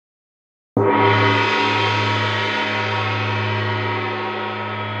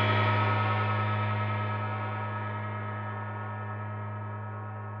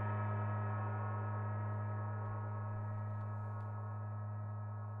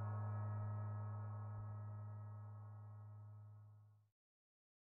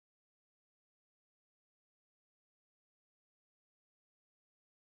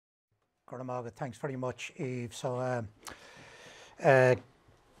Thanks very much, Eve. So,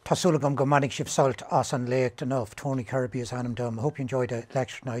 Tasulagum Gomanik Ship Salt Asan Lake enough. Tony Kirby is Anam Dum. I hope you enjoyed the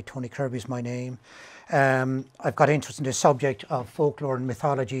lecture tonight. Tony Kirby is my name. I've got interest in the subject of folklore and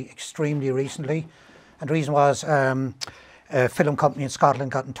mythology extremely recently. And the reason was a film company in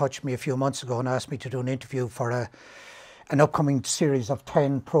Scotland got in touch with me a few months ago and asked me to do an interview for an upcoming series of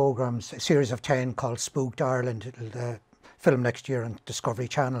 10 programmes, a series of 10 called Spooked Ireland. It'll film next year on Discovery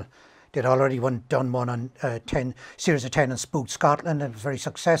Channel. They'd already done one on series of 10 on Spooked Scotland, and it was very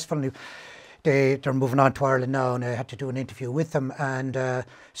successful. They're moving on to Ireland now, and I had to do an interview with them, and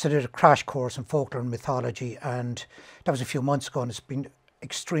so they did a crash course in folklore and mythology, and that was a few months ago, and it's been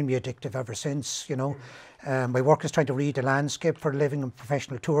extremely addictive ever since, you know. My work is trying to read the landscape for a living. I'm a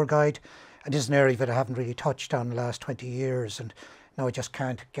professional tour guide, and this is an area that I haven't really touched on the last 20 years, and now I just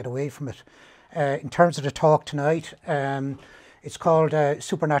can't get away from it. In terms of the talk tonight, it's called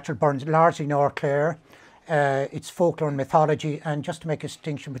Supernatural Burns, largely North Clare. It's folklore and mythology, and just to make a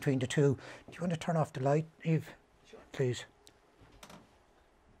distinction between the two, do you want to turn off the light, Eve? Sure. Please.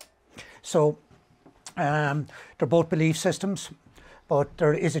 So, they're both belief systems, but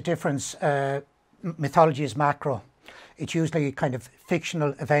there is a difference. Mythology is macro. It's usually kind of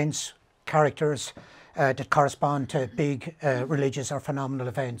fictional events, characters that correspond to big religious or phenomenal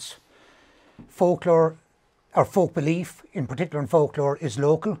events. Folklore, or folk belief, in particular in folklore, is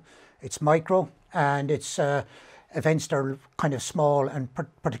local, it's micro, and it's events that are kind of small and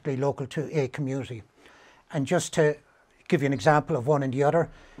particularly local to a community. And just to give you an example of one and the other,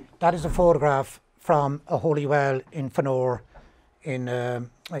 that is a photograph from a holy well in Fanor, here in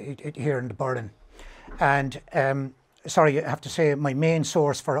the Burren. And sorry, I have to say my main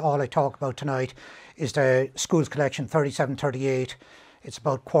source for all I talk about tonight is the Schools Collection 3738. It's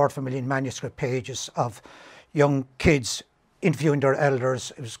about 250,000 manuscript pages of young kids interviewing their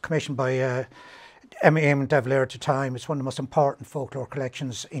elders. It was commissioned by Eamon de Valera at the time. It's one of the most important folklore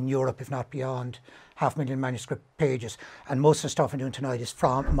collections in Europe, if not beyond. 500,000 manuscript pages, and most of the stuff I'm doing tonight is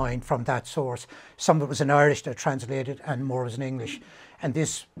from that source. Some of it was in Irish that I translated, and more was in English. And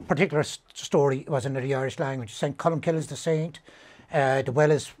this particular story was in the Irish language. St. Columcille is the saint. The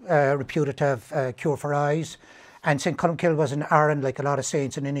well is reputed to have cure for eyes. And St. Columcille was in Aran, like a lot of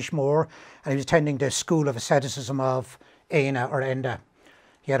saints in Inishmore, and he was attending the school of asceticism of Éanna or Enda.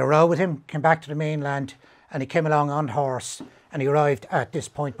 He had a row with him, came back to the mainland, and he came along on horse, and he arrived at this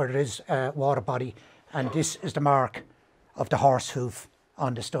point where there is a water body, and this is the mark of the horse hoof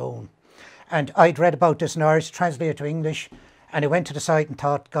on the stone. And I'd read about this in Irish, translated to English, and I went to the site and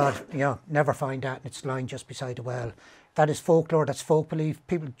thought, God, you know, never find that, and it's lying just beside the well. That is folklore, that's folk belief.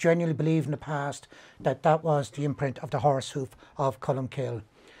 People genuinely believe in the past that that was the imprint of the horse hoof of Columcille.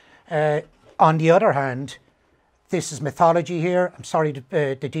 On the other hand, this is mythology here. I'm sorry,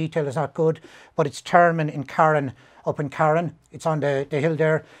 the detail is not good, but it's Termin in Carron, up in Carron. It's on the hill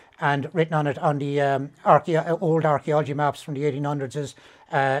there, and written on it on the old archaeology maps from the 1800s is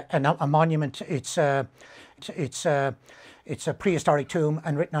a monument. It's a prehistoric tomb,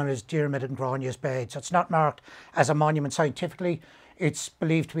 and written on it is Diarmid and Gráinne's bed. So it's not marked as a monument scientifically. It's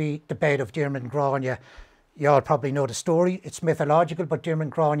believed to be the bed of Diarmid and Gráinne. You all probably know the story. It's mythological, but Diarmid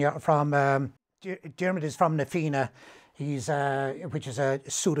and Gráinne are from Diarmid is from Nafina. He's which is a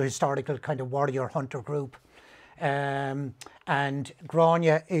pseudo-historical kind of warrior hunter group. And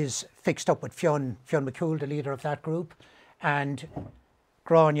Gráinne is fixed up with Fionn McCool, the leader of that group, and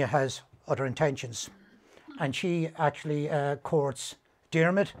Gráinne has other intentions. And she actually courts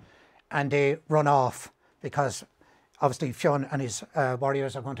Diarmid, and they run off because obviously Fionn and his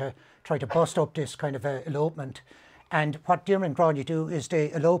warriors are going to try to bust up this kind of elopement. And what Diarmid and Gráinne do is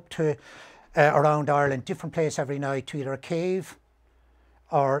they elope to around Ireland, different place every night, to either a cave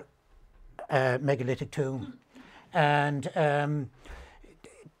or a megalithic tomb. And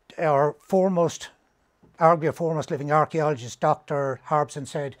our foremost, arguably our foremost living archaeologist, Dr. Harbson,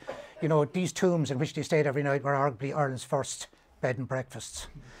 said, you know, these tombs in which they stayed every night were arguably Ireland's first bed and breakfasts.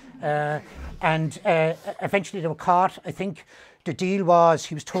 And eventually they were caught. I think the deal was,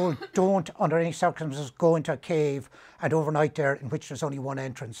 he was told, don't under any circumstances go into a cave and overnight there in which there's only one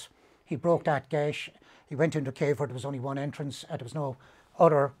entrance. He broke that gash. He went into a cave where there was only one entrance and there was no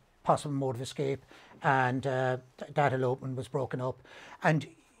other possible mode of escape, and that elopement was broken up. And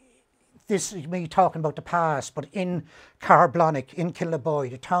this is me talking about the past, but in Carblonic, in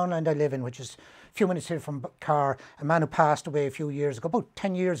Killaboy, the townland I live in, which is a few minutes here from Car, a man who passed away a few years ago, about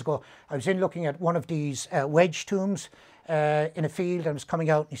 10 years ago, I was in looking at one of these wedge tombs in a field, and I was coming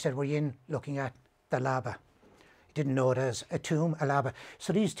out and he said, "We're in looking at the lava." Didn't know it as a tomb, a lava.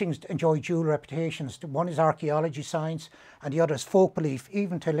 So these things enjoy dual reputations. One is archaeology science and the other is folk belief,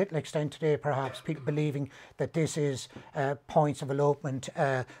 even to a little extent today perhaps, people believing that this is points of elopement,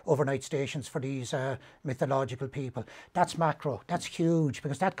 overnight stations for these mythological people. That's macro, that's huge,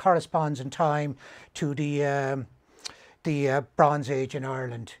 because that corresponds in time to the Bronze Age in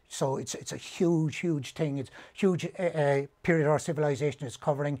Ireland. So it's a huge thing. It's a huge period our civilization is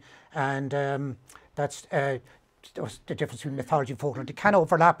covering, and that's the difference between mythology and folklore. They can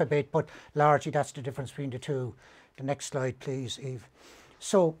overlap a bit, but largely that's the difference between the two. The next slide, please, Eve.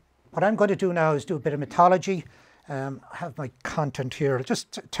 So what I'm going to do now is do a bit of mythology. I have my content here. I'll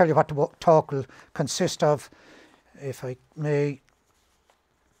just tell you what the talk will consist of, if I may.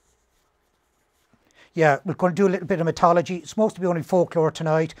 Yeah, we're going to do a little bit of mythology. It's supposed to be only folklore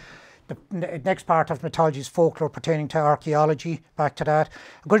tonight. The next part of mythology is folklore pertaining to archaeology, back to that.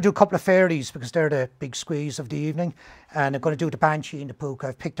 I'm going to do a couple of fairies because they're the big squeeze of the evening, and I'm going to do the Banshee and the Puka.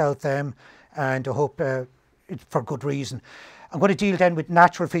 I've picked out them, and I hope for good reason. I'm going to deal then with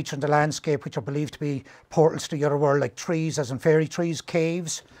natural features in the landscape which are believed to be portals to the other world, like trees, as in fairy trees,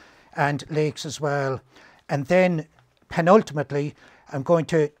 caves and lakes as well. And then penultimately I'm going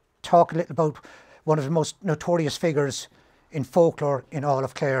to talk a little about one of the most notorious figures in folklore in all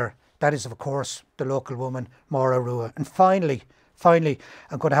of Clare. That is, of course, the local woman, Maura Rua. And finally,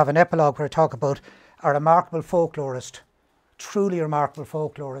 I'm going to have an epilogue where I talk about a remarkable folklorist, truly remarkable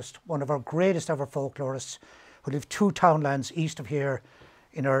folklorist, one of our greatest ever folklorists, who lived 2 townlands east of here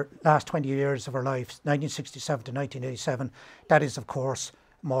in her last 20 years of her life, 1967 to 1987. That is, of course,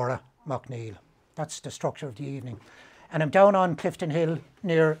 Maura MacNeill. That's the structure of the evening. And I'm down on Clifton Hill,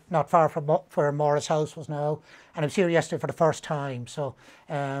 not far from where Maura's house was now. And I was here yesterday for the first time, so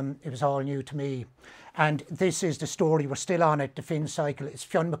it was all new to me. And this is the story, we're still on it, the Finn cycle. It's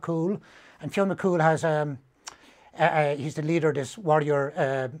Fionn McCool. And Fionn McCool has, he's the leader of this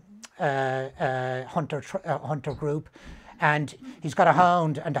warrior hunter group. And he's got a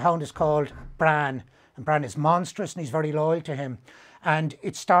hound, and the hound is called Bran. And Bran is monstrous, and he's very loyal to him. And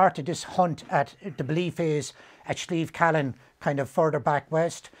it started, this hunt, the belief is, at Slieve Callan, kind of further back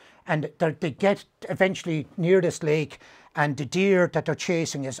west. And they get eventually near this lake, and the deer that they're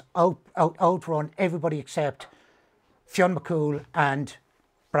chasing is outrun everybody except Fionn McCool and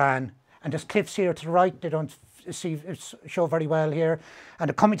Bran. And there's cliffs here to the right, they don't show very well here. And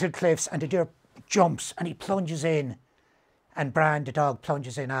they're coming to the cliffs, and the deer jumps, and he plunges in. And Bran, the dog,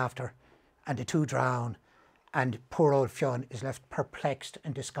 plunges in after, and the 2 drown. And poor old Fionn is left perplexed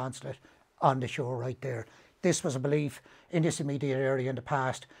and disconsolate on the shore right there. This was a belief in this immediate area in the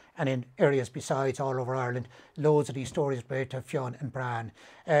past, and in areas besides all over Ireland. Loads of these stories relate to Fionn and Bran.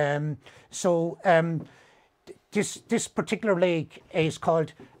 This particular lake is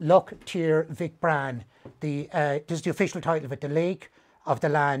called Loch Tír Vic Bran. This is the official title of it, the Lake of the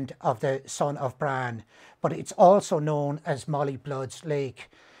Land of the Son of Bran. But it's also known as Molly Blood's Lake.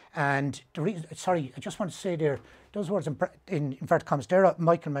 And the reason, sorry, I just want to say there, those words in inverted commas, they're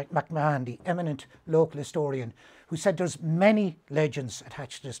Michael McMahon, the eminent local historian, who said there's many legends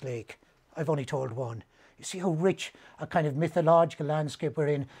attached to this lake. I've only told one. You see how rich a kind of mythological landscape we're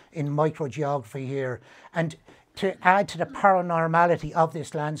in microgeography here. And to add to the paranormality of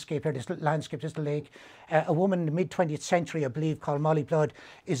this landscape here, this lake, a woman in the mid-20th century, I believe, called Molly Blood,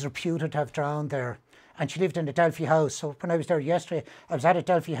 is reputed to have drowned there. And she lived in the Delphi House. So when I was there yesterday, I was at a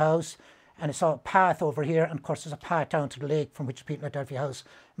Delphi House, and I saw a path over here, and of course there's a path down to the lake from which the people at Delphi House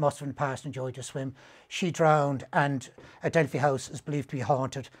must have in the past enjoyed to swim. She drowned, and a Delphi House is believed to be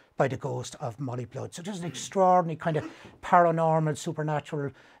haunted by the ghost of Molly Blood. So there's an extraordinary kind of paranormal,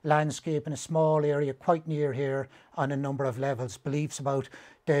 supernatural landscape in a small area quite near here on a number of levels. Beliefs about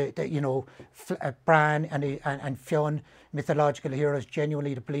Bran and Fionn, mythological heroes,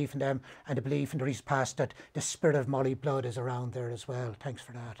 genuinely the belief in them, and the belief in the recent past that the spirit of Molly Blood is around there as well. Thanks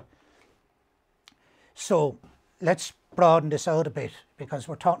for that. So let's broaden this out a bit, because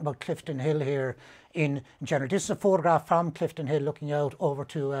we're talking about Clifton Hill here in general. This is a photograph from Clifton Hill looking out over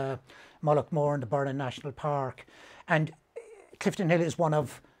to Mullaghmore and the Burren National Park. And Clifton Hill is one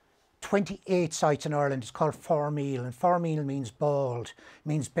of 28 sites in Ireland. It's called Formeal, and Formeal means bald,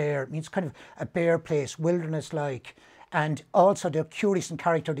 means bare, means kind of a bare place, wilderness-like. And also they're curious in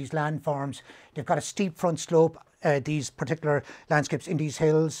character, these landforms. They've got a steep front slope, these particular landscapes in these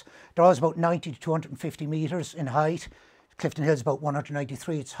hills. They're always about 90 to 250 metres in height. Clifton Hill is about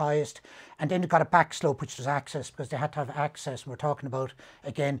 193, its highest. And then it got a back slope, which was access, because they had to have access. And we're talking about,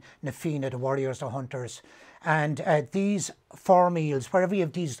 again, Nafina, the warriors, the hunters. And these formeals, wherever you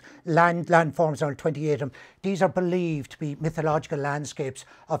have these landforms, there are 28 of them, these are believed to be mythological landscapes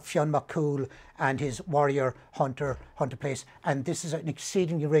of Fionn McCool and his warrior hunter place. And this is an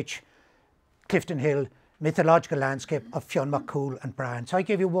exceedingly rich Clifton Hill mythological landscape of Fionn McCool and Bran. So I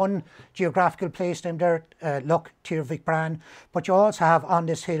gave you one geographical place name there, Loch Tirvik Bran, but you also have on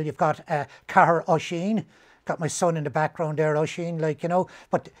this hill, you've got Cahir Oisin. Got my son in the background there, Oisin, like, you know,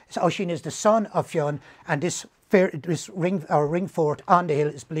 but Oisin is the son of Fionn, and this ring fort on the hill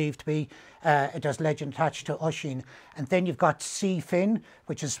is believed to be, there's legend attached to Oisin. And then you've got Si Fin,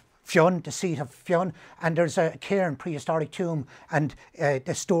 which is Fionn, the seat of Fionn, and there's a cairn, prehistoric tomb, and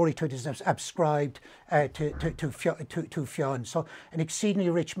the story to it is ascribed to Fionn. So an exceedingly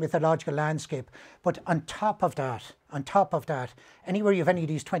rich mythological landscape. But on top of that, anywhere you have any of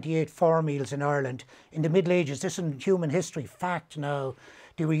these 28 formeals in Ireland, in the Middle Ages, this is in human history, fact now,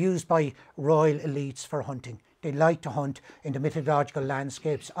 they were used by royal elites for hunting. They liked to hunt in the mythological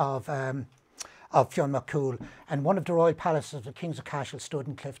landscapes of Fionn McCool, and one of the royal palaces of the Kings of Cashel stood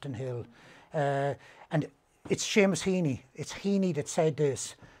in Clifton Hill. And it's Seamus Heaney, it's Heaney that said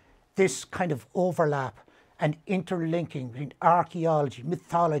this kind of overlap and interlinking between archaeology,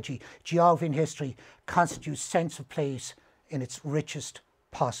 mythology, geography and history constitutes sense of place in its richest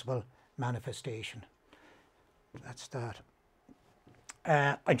possible manifestation. That's that.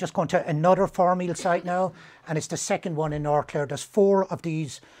 I'm just going to another formeal site now, and it's the second one in North Clare. There's 4 of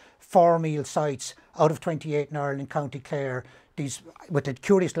these formeal sites out of 28 in Ireland, in County Clare, these with the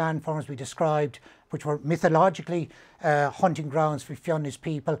curious landforms we described, which were mythologically hunting grounds for Fionn and his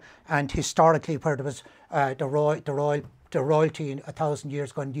people, and historically where there was the royalty in 1,000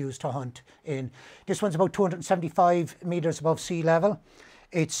 years ago used to hunt in. This one's about 275 metres above sea level.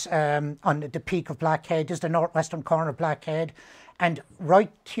 It's on the peak of Blackhead. This is the northwestern corner of Blackhead, and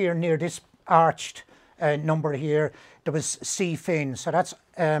right here near this arched number here, there was Si Fin. So that's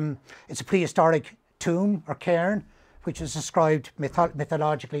it's a prehistoric tomb or cairn, which is described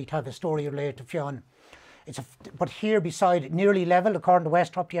mythologically to have a story related to Fionn. But here beside it, nearly level, according to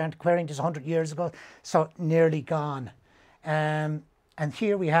Westropp, the antiquarian, this 100 years ago, so nearly gone. And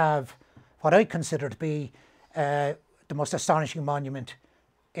here we have what I consider to be the most astonishing monument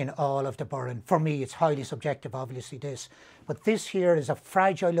in all of the Burren. For me, it's highly subjective, obviously, this. But this here is a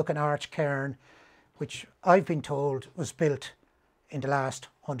fragile looking arch cairn, which I've been told was built in the last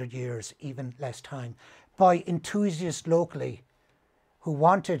 100 years, even less time, by enthusiasts locally who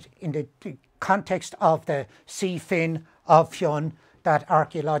wanted, in the context of the Si Fin of Fionn, that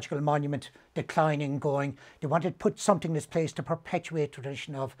archaeological monument declining, going, they wanted to put something in this place to perpetuate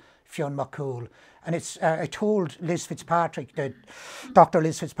tradition of Fionn McCool. And it's, I told Liz Fitzpatrick, Dr.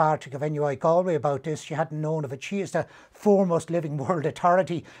 Liz Fitzpatrick of NUI Galway about this. She hadn't known of it. She is the foremost living world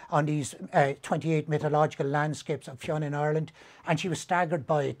authority on these 28 mythological landscapes of Fionn in Ireland. And she was staggered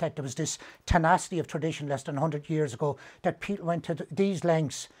by it, that there was this tenacity of tradition less than 100 years ago, that people went to these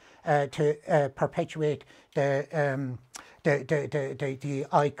lengths to perpetuate the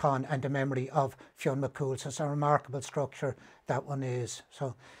icon and the memory of Fionn McCool. So it's a remarkable structure, that one is.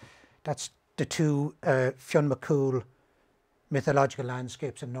 So that's the 2 Fionn McCool mythological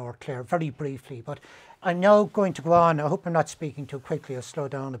landscapes in North Clare, very briefly. But I'm now going to go on. I hope I'm not speaking too quickly. I'll slow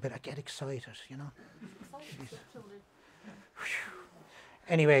down a bit. I get excited, you know.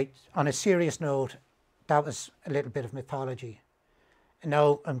 Anyway, on a serious note, that was a little bit of mythology. And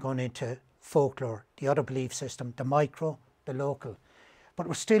now I'm going into folklore, the other belief system, the micro, the local. But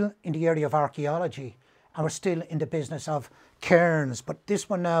we're still in the area of archaeology, and we're still in the business of cairns. But this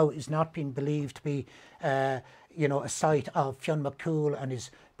one now is not being believed to be, you know, a site of Fionn McCool and his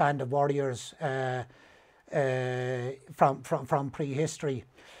band of warriors from prehistory.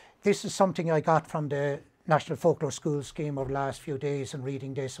 This is something I got from the National Folklore School Scheme over the last few days, and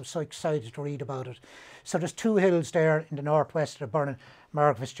reading this, I'm so excited to read about it. So there's 2 hills there in the northwest of Burren.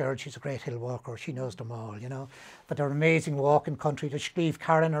 Margaret Fitzgerald, she's a great hill walker, she knows them all, you know. But they're amazing walking country. There's Schlieve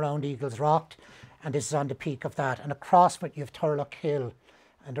Carron around Eagles Rock, and this is on the peak of that. And across from it you have Turlock Hill,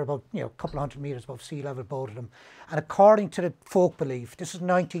 and they're about, you know, a couple of hundred metres above sea level, both of them. And according to the folk belief, this is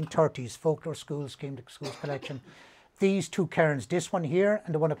 1930s Folklore School Scheme, the school's collection, these 2 cairns, this one here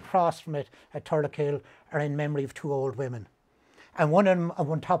and the one across from it at Turlock Hill, are in memory of 2 old women. And one of them, on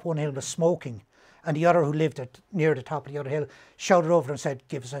one top of one hill, was smoking, and the other, who lived near the top of the other hill, shouted over and said,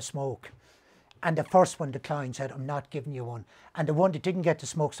 "Give us a smoke." And the first one declined, said, "I'm not giving you one." And the one that didn't get the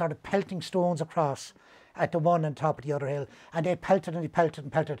smoke started pelting stones across at the one on top of the other hill, and they pelted and they pelted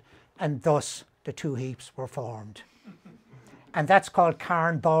and pelted, and thus the 2 heaps were formed. And that's called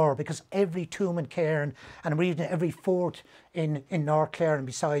Cairn Bower, because every tomb in Cairn, and I'm reading every fort in North Clare, and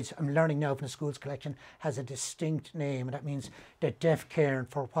besides, I'm learning now from the schools collection, has a distinct name, and that means the deaf cairn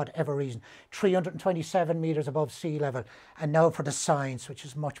for whatever reason. 327 metres above sea level. And now for the science, which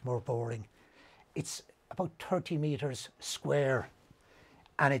is much more boring. It's about 30 metres square,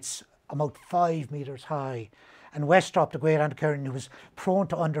 and it's about 5 metres high. And Westrop, the great antiquarian, who was prone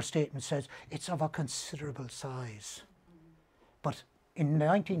to understatement, says it's of a considerable size. But in the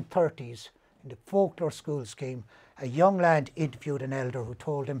 1930s, in the folklore school scheme, a young lad interviewed an elder who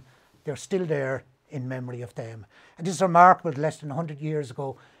told him they're still there in memory of them. And this is remarkable. Less than 100 years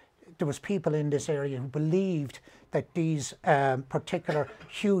ago, there was people in this area who believed that these particular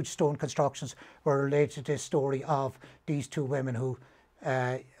huge stone constructions were related to this story of these two women who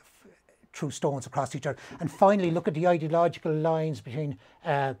threw stones across each other. And finally, look at the ideological lines between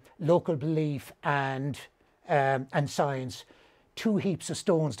local belief and science. 2 heaps of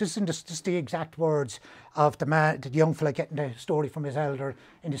stones. This is the exact words of the man, the young fella getting the story from his elder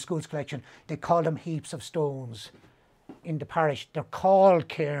in the schools collection. They call them heaps of stones in the parish. They're called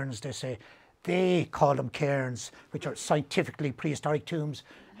cairns, they say. They call them cairns, which are scientifically prehistoric tombs,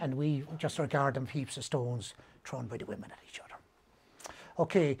 and we just regard them heaps of stones thrown by the women at each other.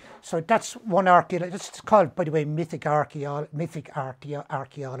 Okay, so that's one archaeology. It's called, by the way, mythic archaeology.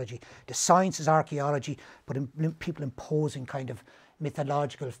 The science is archaeology, but people imposing kind of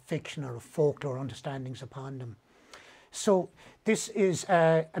mythological, fiction, or folklore understandings upon them. So this is,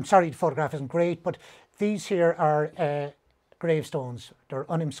 I'm sorry the photograph isn't great, but these here are gravestones. They're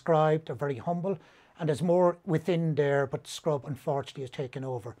uninscribed, they're very humble, and there's more within there, but scrub, unfortunately, has taken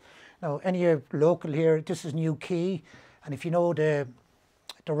over. Now, any local here, this is New Quay, and if you know the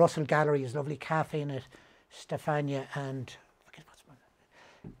Russell Gallery is a lovely cafe in it, Stefania and, I forget what's my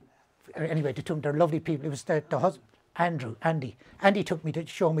name. Anyway, they're lovely people. It was the husband, Andy took me to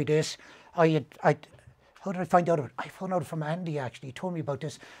show me this. How did I find out about it? I found out from Andy, actually. He told me about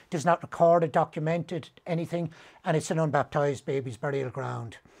this. It is not recorded, documented, anything, and it's an unbaptized baby's burial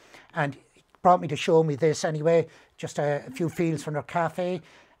ground. And he brought me to show me this anyway, just a few fields from their cafe.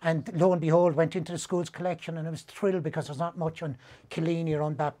 And lo and behold, went into the school's collection, and I was thrilled because there's not much on Killeen or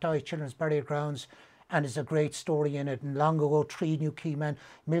unbaptized children's burial grounds, and there's a great story in it. And long ago, 3 New Quay men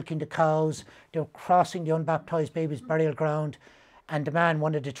milking the cows, they were crossing the unbaptized baby's burial ground, and the man,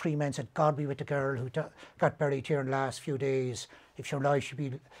 one of the 3 men, said, "God be with the girl who got buried here in the last few days. If she's alive, she'll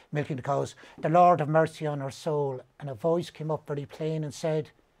be milking the cows. The Lord have mercy on her soul." And a voice came up very plain and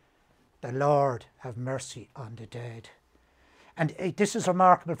said, "The Lord have mercy on the dead." And this is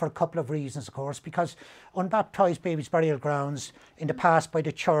remarkable for a couple of reasons, of course, because unbaptized babies' burial grounds in the past by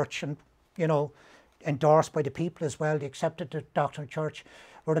the church, and, you know, endorsed by the people as well, they accepted the doctrine of the church,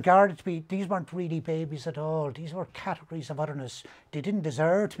 were regarded to be, these weren't really babies at all. These were categories of otherness. They didn't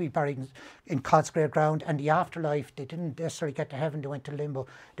deserve to be buried in consecrated ground, and the afterlife, they didn't necessarily get to heaven, they went to limbo.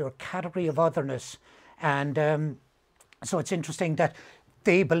 They were a category of otherness. And so it's interesting that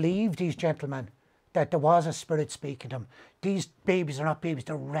they believed, these gentlemen, that there was a spirit speaking to them. These babies are not babies,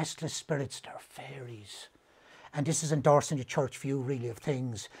 they're restless spirits, they're fairies. And this is endorsing the church view, really, of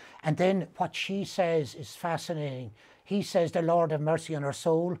things. And then what she says is fascinating. He says, "The Lord have mercy on her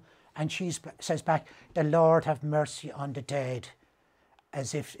soul," and she says back, "The Lord have mercy on the dead,"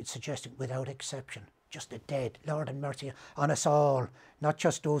 as if it's suggesting without exception, just the dead. Lord have mercy on us all, not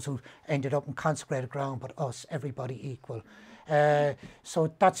just those who ended up in consecrated ground, but us, everybody equal.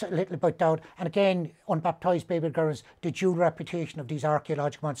 So that's a little about that. And again, unbaptized baby girls, the dual reputation of these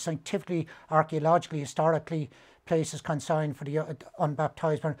archaeological ones, scientifically, archaeologically, historically, places consigned for the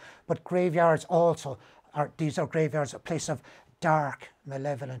unbaptized, but graveyards also, these are graveyards, a place of dark,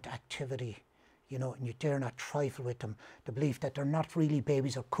 malevolent activity, you know, and you dare not trifle with them. The belief that they're not really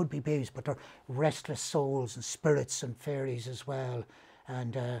babies, or could be babies, but they're restless souls and spirits and fairies as well.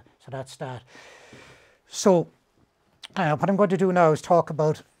 And so that's that. So what I'm going to do now is talk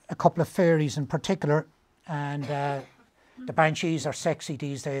about a couple of fairies in particular, and the banshees are sexy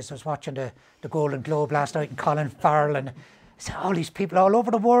these days. I was watching the Golden Globe last night, and Colin Farrell, and all these people all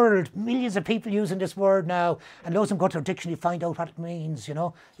over the world, millions of people using this word now, and loads of them go to their dictionary to find out what it means, you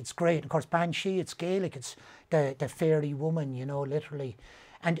know. It's great. Of course, banshee, it's Gaelic, it's the fairy woman, you know, literally.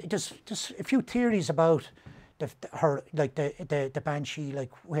 And there's a few theories about her, like the banshee,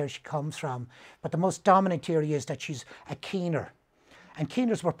 like where she comes from. But the most dominant theory is that she's a keener. And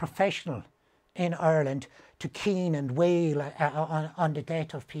keeners were professional in Ireland to keen and wail on the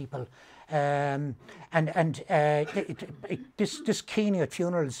death of people. This keening at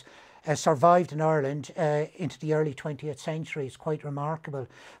funerals survived in Ireland into the early 20th century. It's quite remarkable.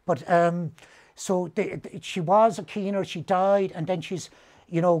 But So she was a keener, she died, and then she's,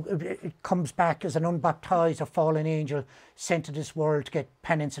 you know, it comes back as an unbaptized or fallen angel sent to this world to get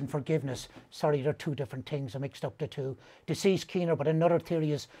penance and forgiveness. Sorry, they're two different things. I mixed up the two. Deceased keener, but another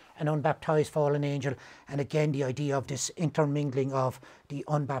theory is an unbaptized fallen angel. And again, the idea of this intermingling of the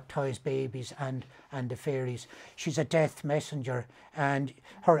unbaptized babies and the fairies. She's a death messenger, and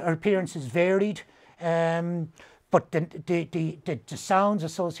her appearance is varied, but the sounds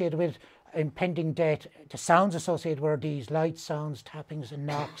associated with impending death, the sounds associated were these light sounds, tappings and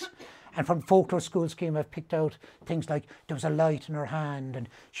knocks. And from folklore school scheme, I've picked out things like there was a light in her hand and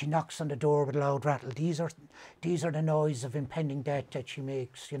she knocks on the door with a loud rattle. These are the noise of impending death that she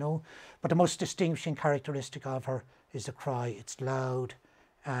makes, you know. But the most distinguishing characteristic of her is the cry. It's loud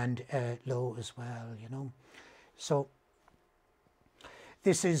and low as well, you know. So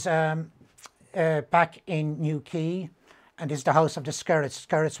this is back in New Quay. And this is the house of the Skerritts.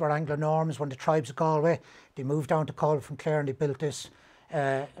 Skerritts were Anglo-Normans, one of the tribes of Galway. They moved down to Galway from Clare and they built this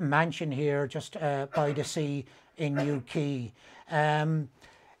mansion here just by the sea in New Quay.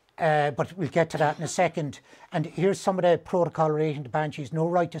 But we'll get to that in a second. And here's some of the protocol relating to banshees. No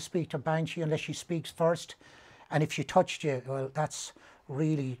right to speak to banshee unless she speaks first. And if she touched you, well, that's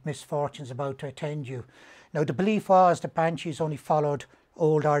really misfortune's about to attend you. Now, the belief was that banshees only followed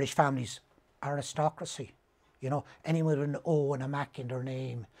old Irish families, aristocracy. You know, anyone with an O and a Mac in their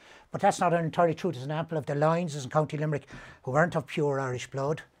name. But that's not entirely true. There's an example of the Lyonses in County Limerick who weren't of pure Irish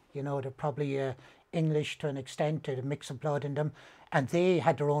blood. You know, they're probably English to an extent, to a mix of blood in them. And they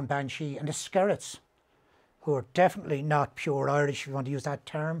had their own banshee. And the Skerritts, who are definitely not pure Irish, if you want to use that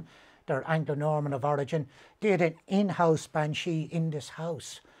term, they're Anglo-Norman of origin. They had an in-house banshee in this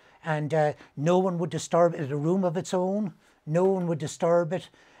house. And no one would disturb it. It had a room of its own. No one would disturb it.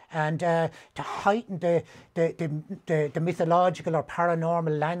 And to heighten the mythological or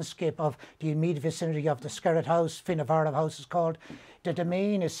paranormal landscape of the immediate vicinity of the Skerritt house, Fianna House is called, the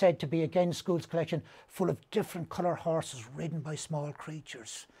domain is said to be, again, School's collection, full of different colour horses ridden by small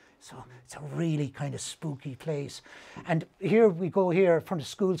creatures. So it's a really kind of spooky place. And here we go here from the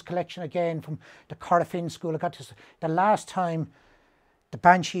School's collection again, from the Corrafin School. I got this, the last time the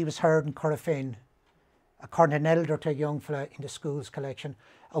banshee was heard in Corrafin, according to an elder to a young fella in the School's collection,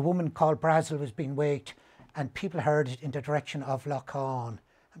 a woman called Brazel was being waked and people heard it in the direction of Loughaun.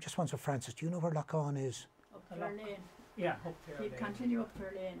 I'm just wondering, Francis, do you know where Loughaun is? Up Fair Lane. Yeah, up Fair You continue up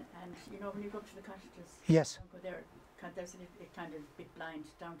Fair Lane and you know when you go up to the cottages, yes. Don't go there. There's a kind of big blind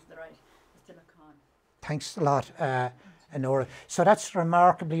down to the right. It's the Loughaun. Thanks a lot, Nora. So that's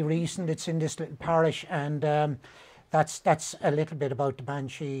remarkably recent. It's in this little parish and that's a little bit about the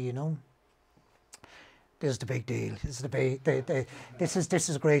banshee, you know. This is the big deal. This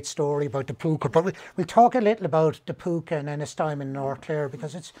is a great story about the puka. But we'll talk a little about the puka and Ennistimon in North Clare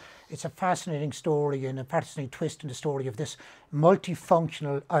because it's a fascinating story and a fascinating twist in the story of this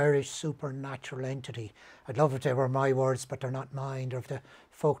multifunctional Irish supernatural entity. I'd love if they were my words, but they're not mine. They're of the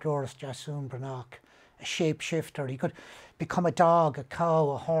folklorist Jason Brannock, a shapeshifter. He could become a dog, a cow,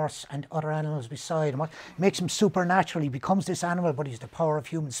 a horse, and other animals beside him. What makes him supernatural? He becomes this animal, but he's the power of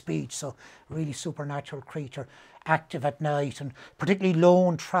human speech. So, really supernatural creature, active at night, and particularly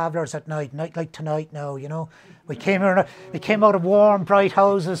lone travellers at night. Night like tonight now, you know. We came out of warm, bright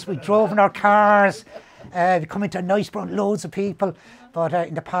houses. We drove in our cars. We come into a nice front, loads of people. But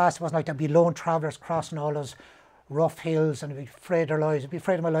in the past, it wasn't like there'd be lone travellers crossing all those rough hills, and I'd be afraid of their lives. I'd be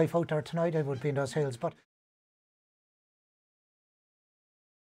afraid of my life out there tonight. I would be in those hills, but.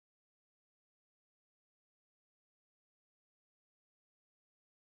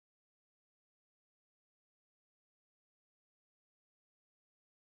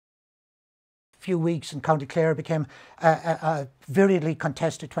 Few weeks in County Clare became a viridly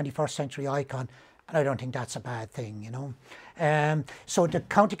contested 21st century icon, and I don't think that's a bad thing, you know. So the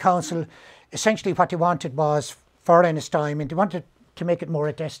County Council, essentially what they wanted was, for Ennistimon, they wanted to make it more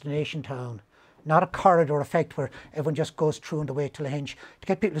a destination town, not a corridor effect where everyone just goes through on the way to Lahinch, to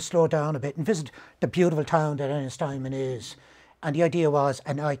get people to slow down a bit and visit the beautiful town that Ennistimon is. And the idea was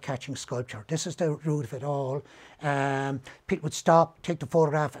an eye-catching sculpture. This is the root of it all. People would stop, take the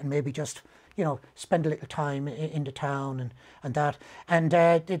photograph, and maybe just, you know, spend a little time in the town and that. And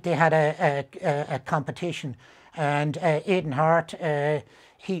they had a competition, and Aidan Hart,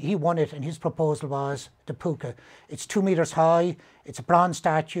 he won it, and his proposal was the puka. It's 2 metres high, it's a bronze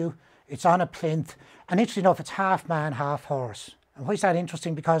statue, it's on a plinth, and interesting enough, it's half man, half horse. And why is that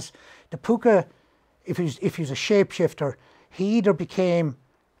interesting? Because the puka, if he's a shapeshifter, he either became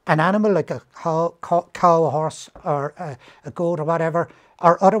an animal like a cow, a horse, or a goat or whatever,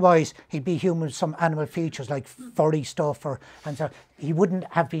 or otherwise he'd be human with some animal features like furry stuff, and so he wouldn't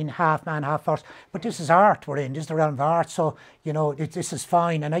have been half man, half horse. But this is art we're in, this is the realm of art, so you know this is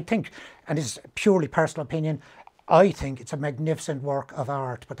fine. And I think, and this is purely personal opinion, I think it's a magnificent work of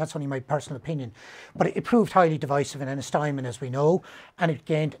art, but that's only my personal opinion. But it proved highly divisive in Ennistimon, as we know, and it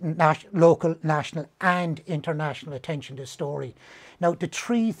gained local, national and international attention, this story. Now, the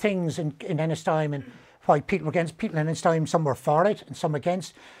three things in Ennistimon, why people were against, people in Ennistimon, some were for it and some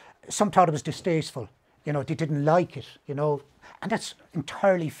against. Some thought it was distasteful, you know, they didn't like it, you know, and that's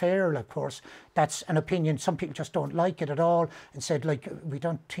entirely fair, of course. That's an opinion. Some people just don't like it at all and said, like, we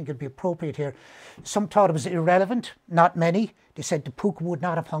don't think it'd be appropriate here. Some thought it was irrelevant, not many. They said the puka would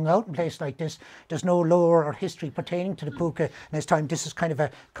not have hung out in a place like this. There's no lore or history pertaining to the puka in this time. This is kind of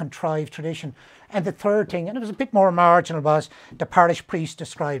a contrived tradition. And the third thing, and it was a bit more marginal, was the parish priest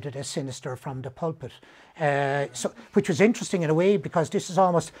described it as sinister from the pulpit. Which was interesting in a way, because this is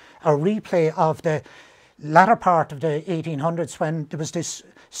almost a replay of the latter part of the 1800s, when there was this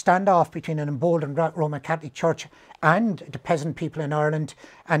standoff between an emboldened Roman Catholic Church and the peasant people in Ireland,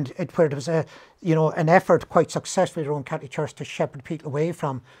 and where there was an effort, quite successfully, the Roman Catholic Church to shepherd people away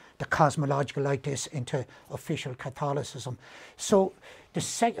from the cosmological like this into official Catholicism. So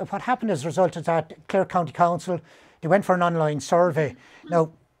what happened as a result of that, Clare County Council, they went for an online survey.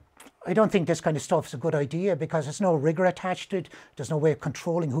 Now, I don't think this kind of stuff is a good idea, because there's no rigour attached to it. There's no way of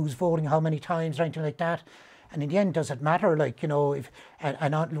controlling who's voting how many times or anything like that. And in the end, does it matter? Like, you know, if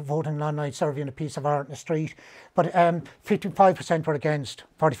voting an online survey on a piece of art in the street. But 55% were against,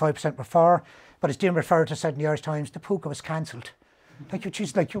 45% were for. But as Jim referred to, said in the Irish Times, the puka was cancelled. Like, which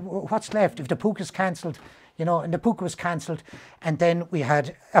is like, what's left if the puka is cancelled? You know, and the puka was cancelled. And then we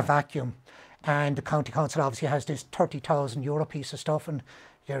had a vacuum. And the County Council obviously has this €30,000 piece of stuff, and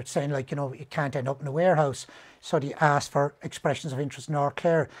they're saying, like, you know, it can't end up in a warehouse. So they asked for expressions of interest in North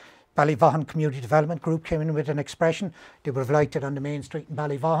Clare. Ballyvaughan Community Development Group came in with an expression. They would have liked it on the main street in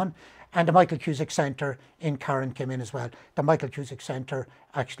Ballyvaughan. And the Michael Cusack Centre in Carron came in as well. The Michael Cusack Centre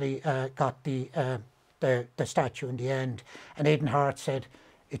actually got the statue in the end. And Aidan Hart said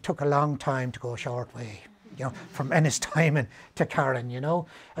it took a long time to go a short way, you know, from Ennistimon to Carron, you know.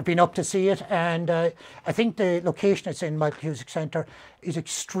 I've been up to see it, and I think the location it's in, Michael Cusack Centre, is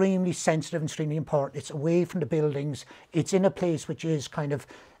extremely sensitive and extremely important. It's away from the buildings. It's in a place which is kind of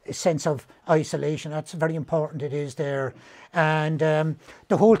a sense of isolation. That's very important, it is there. And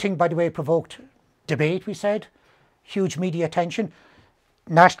the whole thing, by the way, provoked debate, we said. Huge media attention.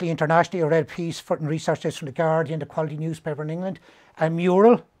 Nationally, internationally, I read a piece and researched this from The Guardian, the quality newspaper in England. A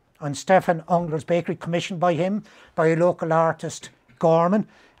mural on Stefan Ungler's bakery, commissioned by him, by a local artist, Gorman,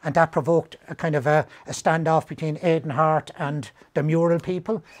 and that provoked a kind of a standoff between Aidan Hart and the mural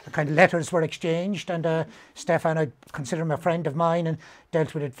people. The kind of letters were exchanged, and Stefan, I consider him a friend of mine, and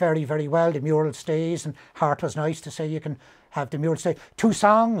dealt with it very, very well. The mural stays, and Hart was nice to say you can have the mural stay. 2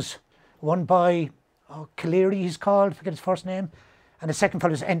 songs, one by Cleary, he's called, I forget his first name, and the second fellow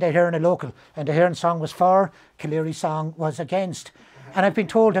was Enda Hearn, a local, and the Hearn song was for, Cleary's song was against. And I've been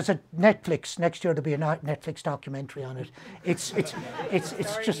told there's a Netflix, next year there'll be a Netflix documentary on it. It's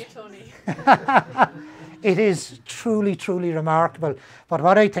just, it is truly, truly remarkable. But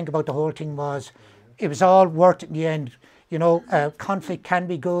what I think about the whole thing was, it was all worth it in the end. You know, conflict can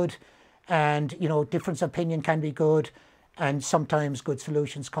be good, and, you know, difference of opinion can be good, and sometimes good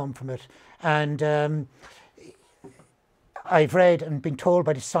solutions come from it. And I've read and been told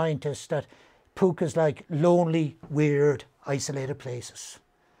by the scientists that puka's like lonely, weird, isolated places,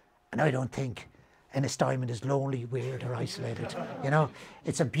 and I don't think Ennistimon is lonely, weird, or isolated. You know,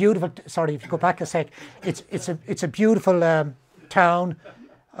 it's a beautiful. Sorry, if you go back a sec, it's a beautiful town.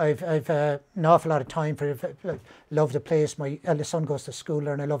 I've an awful lot of time for it. Love the place. My eldest son goes to school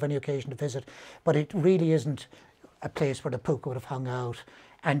there, and I love any occasion to visit. But it really isn't a place where the puka would have hung out.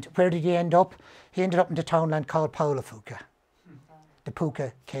 And where did he end up? He ended up in the townland called Paulafuca. The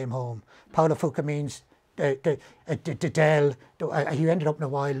puka came home. Paulafuca means the dell. He ended up in a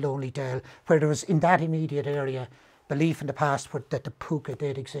wild, lonely dell, where there was, in that immediate area, belief in the past that the puka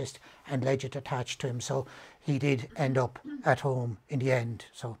did exist and legend attached to him. So he did end up at home in the end.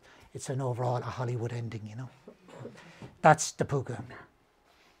 So it's an overall a Hollywood ending, you know. That's the puka.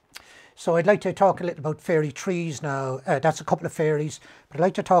 So I'd like to talk a little about fairy trees now. That's a couple of fairies, but I'd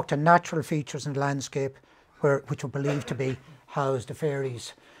like to talk to natural features in the landscape which were believed to be housed the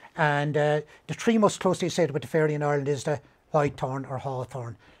fairies. And the tree most closely associated with the fairy in Ireland is the whitethorn or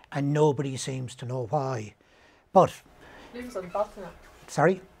hawthorn, and nobody seems to know why. But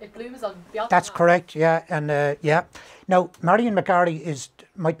Sorry? It blooms on the autumn. That's correct, yeah. And yeah. Now, Marion McGarry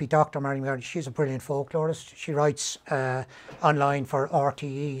might be Dr. Marion McGarry. She's a brilliant folklorist. She writes online for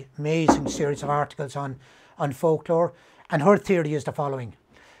RTE, amazing series of articles on folklore. And her theory is the following,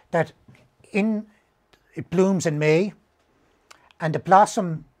 that it blooms in May, and the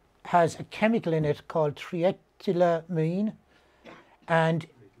blossom has a chemical in it called triethylamine, and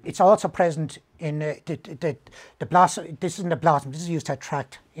it's also present in the blossom. This isn't the blossom, this is used to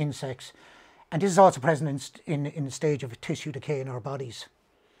attract insects. And this is also present in the stage of tissue decay in our bodies.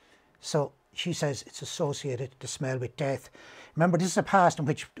 So she says it's associated, the smell, with death. Remember, this is a past in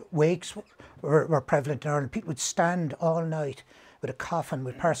which wakes were prevalent in Ireland. People would stand all night with a coffin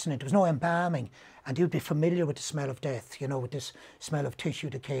with person in. There was no embalming, and they would be familiar with the smell of death, you know, with this smell of tissue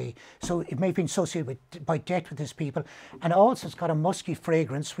decay. So it may have been associated by death with these people. And also it's got a musky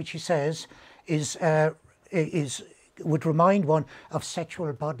fragrance, which he says would remind one of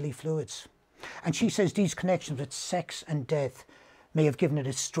sexual bodily fluids. And she says these connections with sex and death may have given it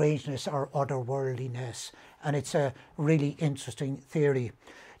a strangeness or otherworldliness. And it's a really interesting theory.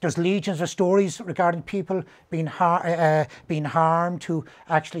 There's legions of stories regarding people being harmed, who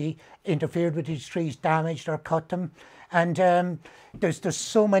actually interfered with these trees, damaged or cut them. And there's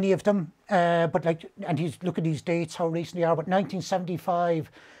so many of them. But look at these dates, how recent they are. But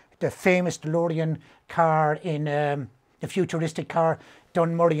 1975, the famous DeLorean car in the futuristic car,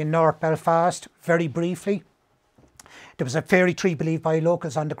 Dunmurray in North Belfast, very briefly. There was a fairy tree believed by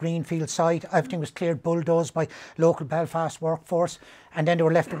locals on the Greenfield site. Everything was cleared, bulldozed by local Belfast workforce. And then they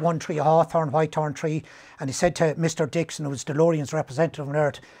were left with one tree, a hawthorn, whitethorn tree. And he said to Mr. Dixon, who was DeLorean's representative on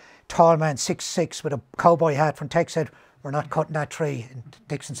Earth, tall man, 6'6", with a cowboy hat from Texas, said, "We're not cutting that tree." And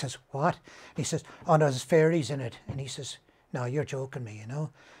Dixon says, "What?" And he says, "Oh, no, there's fairies in it." And he says, "No, you're joking me, you know."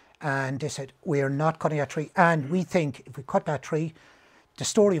 And they said, "We are not cutting that tree. And we think if we cut that tree, the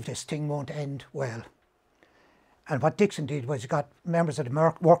story of this thing won't end well." And what Dixon did was he got members of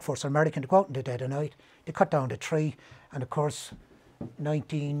the workforce, American, to go out in the dead of night. They cut down the tree. And of course,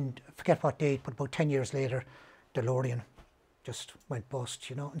 forget what date, but about 10 years later, DeLorean just went bust,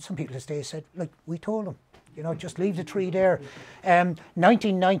 you know. And some people this day said, like, we told them, you know, just leave the tree there.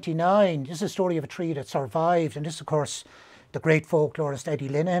 1999, this is a story of a tree that survived. And this, of course, the great folklorist Eddie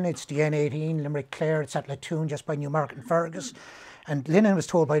Linehan. It's the N18, Limerick Clare. It's at Latoon, just by Newmarket and Fergus. And Linehan was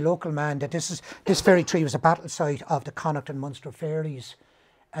told by a local man that this fairy tree was a battle site of the Connacht and Munster fairies.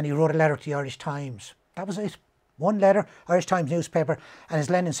 And he wrote a letter to the Irish Times. That was it. One letter, Irish Times newspaper. And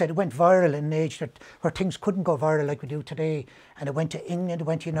as Lennon said, it went viral in an age where things couldn't go viral like we do today. And it went to England, it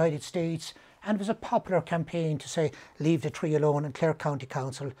went to the United States. And it was a popular campaign to say, leave the tree alone. And Clare County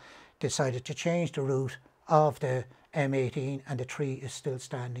Council decided to change the route of the M18, and the tree is still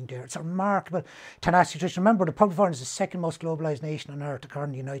standing there. It's a remarkable tenacity tradition. Remember, the Republic of Ireland is the second most globalised nation on earth,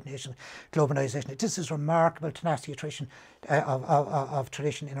 according to the United Nations globalisation. This is remarkable tenacity tradition of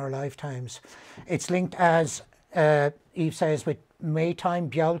tradition in our lifetimes. It's linked, as Eve says, with Maytime,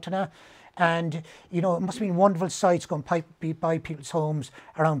 Bealtaine, and you know, it must have been wonderful sights going by people's homes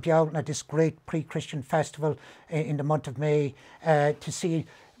around Bealtaine at this great pre-Christian festival in the month of May, to see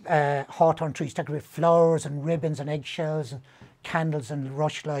hawthorn trees decorated with flowers and ribbons and eggshells and candles and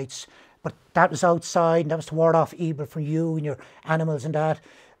rushlights. But that was outside, and that was to ward off evil from you and your animals and that.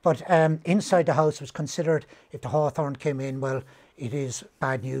 But inside the house was considered, if the hawthorn came in, well, it is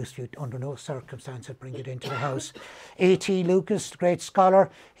bad news. You'd under no circumstance would bring it into the house. A.T. Lucas, the great scholar,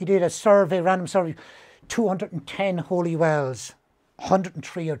 he did a survey, random survey, 210 holy wells.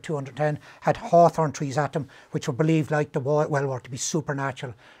 103 or 210 had hawthorn trees at them, which were believed, like the well were, to be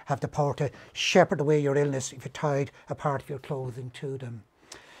supernatural, have the power to shepherd away your illness if you tied a part of your clothing to them.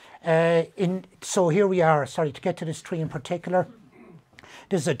 So here we are, to get to this tree in particular.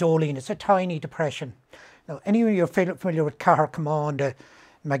 This is a doline, it's a tiny depression. Now, anyone you're familiar with Cahercamon, the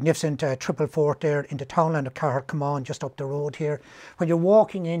magnificent triple fort there in the townland of Cahercamon, just up the road here, when you're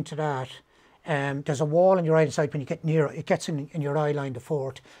walking into that, there's a wall on your right side. When you get near it, gets in your eye line, the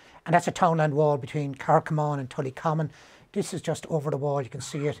fort, and that's a townland wall between Cahercamon and Tullycommon. This is just over the wall, you can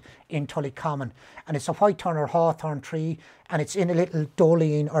see it in Tullycommon, and it's a whitethorn or hawthorn tree, and it's in a little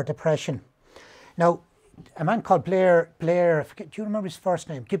doline or depression. Now, a man called Blair, do you remember his first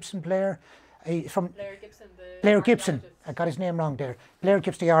name? Gibson Blair? From Blair Gibson, I got his name wrong there. Blair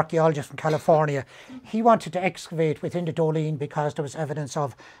Gibson, the archaeologist from California. He wanted to excavate within the doline because there was evidence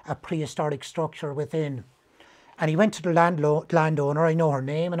of a prehistoric structure within. And he went to the landowner, I know her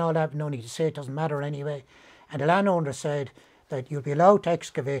name and all that, no need to say it, doesn't matter anyway. And the landowner said that you'll be allowed to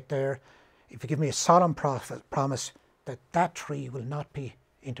excavate there if you give me a solemn promise that that tree will not be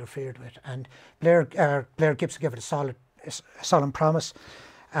interfered with. And Blair Gibson gave it a solid solemn promise.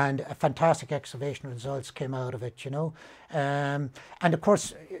 And a fantastic excavation results came out of it, you know. And of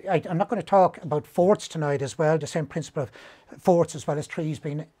course, I'm not going to talk about forts tonight as well, the same principle of forts as well as trees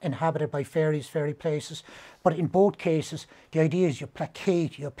being inhabited by fairies, fairy places. But in both cases, the idea is you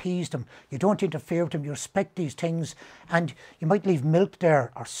placate, you appease them, you don't interfere with them, you respect these things, and you might leave milk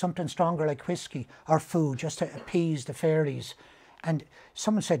there or something stronger like whiskey or food just to appease the fairies. And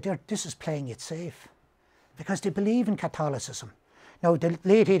someone said, this is playing it safe, because they believe in Catholicism. Now, the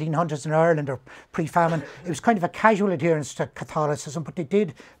late 1800s in Ireland, or pre-famine, it was kind of a casual adherence to Catholicism, but they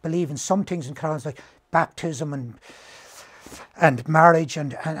did believe in some things in Catholicism, like baptism and marriage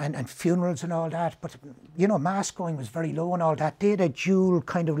and funerals and all that. But, you know, mass going was very low and all that. They had a dual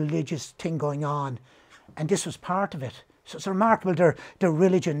kind of religious thing going on, and this was part of it. So it's remarkable, their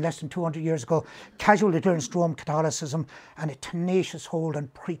religion less than 200 years ago, casual adherence to Roman Catholicism and a tenacious hold on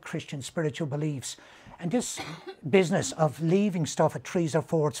pre-Christian spiritual beliefs. And this business of leaving stuff at trees or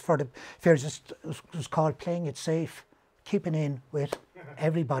forts for the fairies was called playing it safe, keeping in with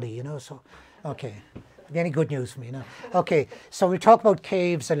everybody, you know. So, okay, any good news for me now? Okay, so we'll talk about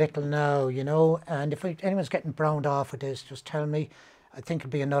caves a little now, you know, and if anyone's getting browned off with this, just tell me. I think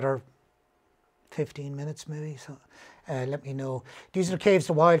it'll be another 15 minutes maybe, so let me know. These are the caves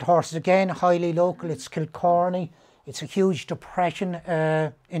of Wild Horses, again, highly local. It's Kilcorny. It's a huge depression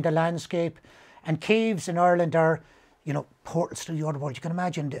in the landscape. And caves in Ireland are, you know, portals to the other world. You can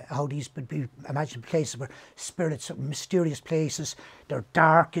imagine how these would be, imagine places where spirits, mysterious places. They're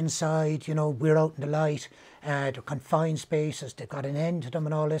dark inside, you know, we're out in the light. They're confined spaces. They've got an end to them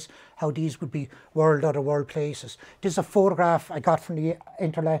and all this. How these would be other world places. This is a photograph I got from the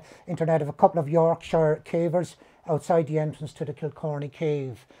internet of a couple of Yorkshire cavers outside the entrance to the Kilcorny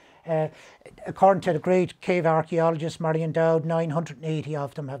cave. According to the great cave archaeologist Marion Dowd, 980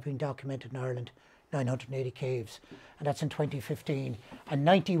 of them have been documented in Ireland, 980 caves, and that's in 2015. And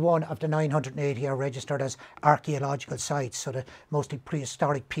 91 of the 980 are registered as archaeological sites, so the mostly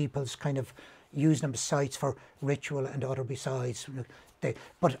prehistoric peoples kind of use them as sites for ritual and other besides.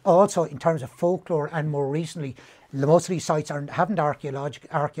 But also in terms of folklore, and more recently, most of these sites haven't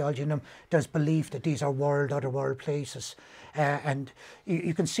archaeology in them. There's belief that these are other world places. And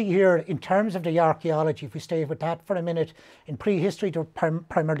you can see here, in terms of the archaeology, if we stay with that for a minute, in prehistory, they were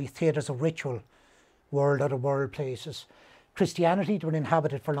primarily theatres of ritual, other world places. Christianity, they were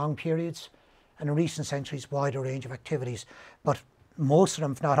inhabited for long periods, and in recent centuries, wider range of activities. But most of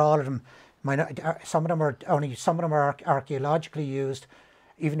them, if not all of them, some of them are archaeologically used.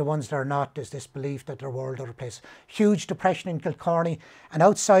 Even the ones that are not, there's this belief that they're other places. Huge depression in Kilcorny, and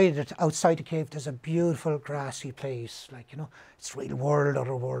outside the cave, there's a beautiful grassy place. Like, you know, it's real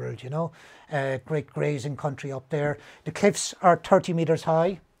other world, you know. Great grazing country up there. The cliffs are 30 metres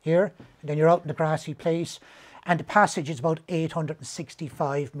high here, and then you're out in the grassy place. And the passage is about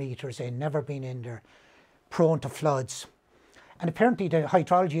 865 metres in, never been in there, prone to floods. And apparently the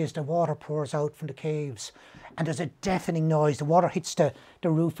hydrology is the water pours out from the caves, and there's a deafening noise. The water hits the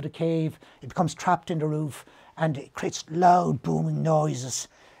roof of the cave, it becomes trapped in the roof, and it creates loud booming noises,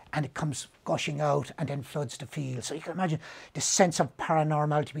 and it comes gushing out and then floods the field. So you can imagine the sense of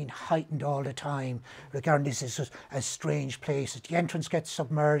paranormality being heightened all the time regarding this as a strange place. The entrance gets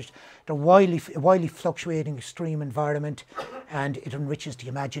submerged, the wildly fluctuating extreme environment, and it enriches the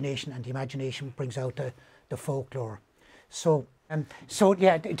imagination, and the imagination brings out the folklore. So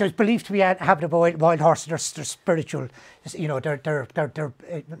yeah, there's believed to be habitable wild horses. They're spiritual, you know. They're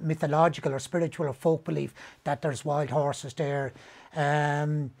mythological or spiritual or folk belief that there's wild horses there,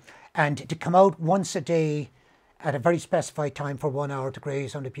 and to come out once a day at a very specified time for 1 hour to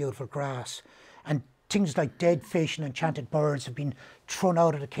graze on the beautiful grass. And things like dead fish and enchanted birds have been thrown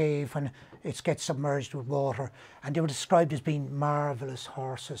out of the cave when it gets submerged with water, and they were described as being marvellous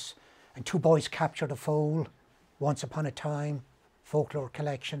horses. And two boys captured a foal once upon a time, folklore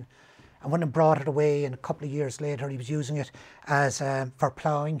collection, and one of them brought it away, and a couple of years later he was using it as for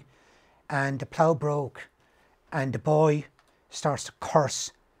ploughing, and the plough broke, and the boy starts to curse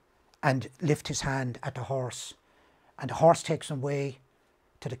and lift his hand at the horse, and the horse takes him away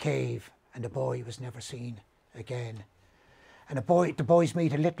to the cave, and the boy was never seen again. And the boys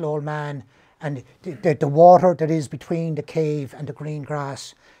meet a little old man, and the water that is between the cave and the green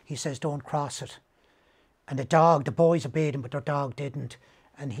grass, he says, don't cross it. And the boys obeyed him, but their dog didn't,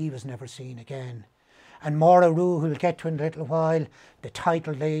 and he was never seen again. And Maura Rue, who we'll get to in a little while, the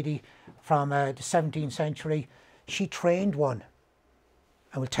titled lady from the 17th century, she trained one.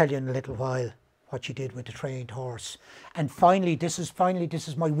 And we'll tell you in a little while what she did with the trained horse. And finally, this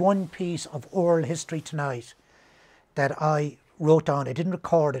is my one piece of oral history tonight that I wrote down. I didn't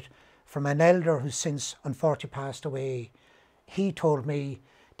record it from an elder who's since unfortunately passed away. He told me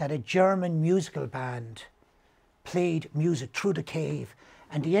that a German musical band played music through the cave,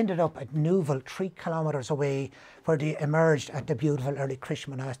 and they ended up at Newville, 3 kilometres away, where they emerged at the beautiful early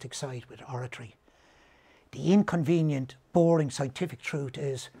Christian monastic site with oratory. The inconvenient, boring scientific truth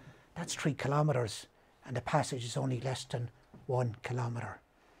is that's 3 kilometres and the passage is only less than 1 kilometre.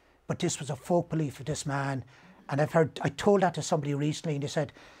 But this was a folk belief of this man, and I told that to somebody recently, and they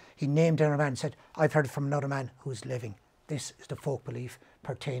said, he named another man and said, I've heard it from another man who's living. This is the folk belief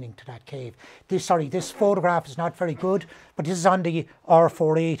pertaining to that cave. This photograph is not very good, but this is on the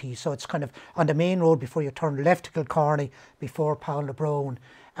R480, so it's kind of on the main road before you turn left to Kilcorny, before Paul le Brone.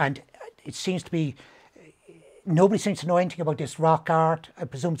 And it seems to be, nobody seems to know anything about this rock art. I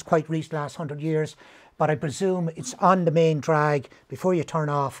presume it's quite recent, last 100 years, but I presume it's on the main drag before you turn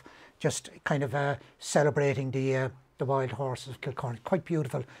off, just kind of celebrating the wild horses of Kilcorny. Quite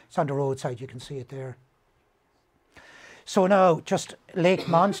beautiful. It's on the roadside, you can see it there. So now, just lake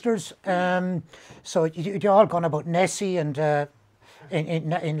monsters. So you're all gone about Nessie and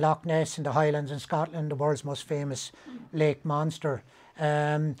in Loch Ness in the Highlands in Scotland, the world's most famous lake monster.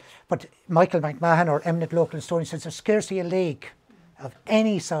 But Michael McMahon, our eminent local historian, says there's scarcely a lake of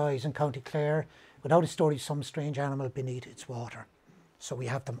any size in County Clare without a story of some strange animal beneath its water. So we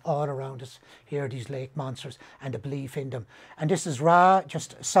have them all around us here, these lake monsters, and the belief in them. And this is Ra,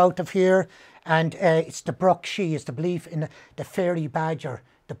 just south of here, and it's the Bruck She, it's the belief in the fairy badger,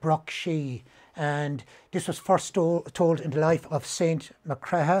 the Bruck She. And this was first told in the life of Saint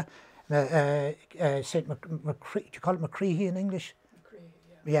Macreha, Saint Macreha, do you call it Macreha in English?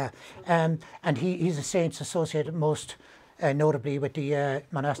 Yeah, and he's a saint associated most notably with the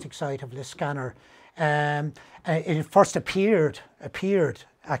monastic site of Liscannor. It first appeared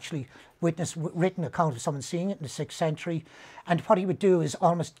actually, written account of someone seeing it in the 6th century, and what he would do is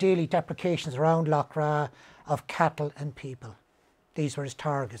almost daily deprecations around Loch Ra of cattle and people. These were his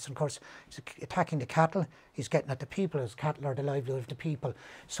targets, and of course he's attacking the cattle, he's getting at the people, as cattle are the livelihood of the people.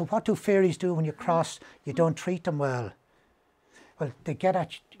 So what do fairies do when you cross? You don't treat them well. Well, they get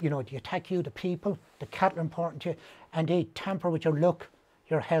at you, they attack you, the people, the cattle are important to you, and they tamper with your luck,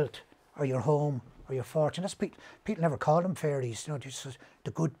 your health, or your home, or your fortune. That's people never call them fairies, just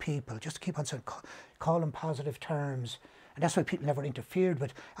the good people. Just keep on saying, call them positive terms. And that's why people never interfered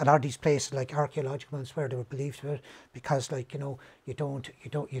with a lot of these places, like archaeological ones, where they were believed to it, because, you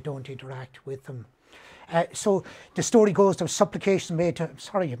don't interact with them. So the story goes, there was supplication made to,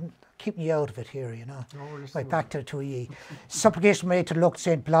 sorry, I'm keeping you out of it here, right back to the 2E. Supplication made to look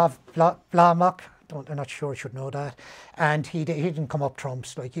St. Blamach, I'm not sure I should know that, and he didn't come up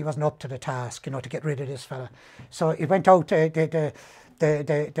trumps, like he wasn't up to the task, to get rid of this fella. So it went out, the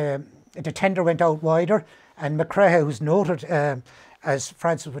tender went out wider, and Macreha, who's noted, as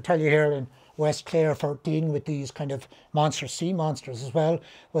Francis would tell you here in West Clare, for dealing with these kind of monsters, sea monsters as well,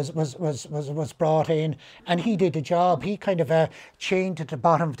 was brought in, and he did the job. He kind of chained at the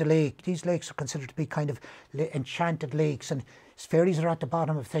bottom of the lake. These lakes are considered to be kind of enchanted lakes, and fairies are at the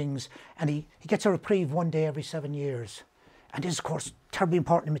bottom of things, and he gets a reprieve 1 day every 7 years. And this is, of course, terribly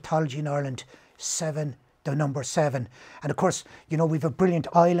important in mythology in Ireland, the number 7. And of course, we've a brilliant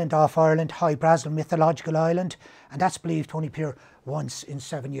island off Ireland, High Brazel Mythological Island, and that's believed to only appear once in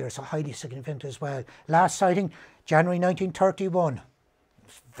 7 years, so highly significant as well. Last sighting, January 1931.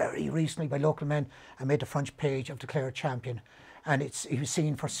 Very recently by local men, I made the front page of the Clare Champion, and he was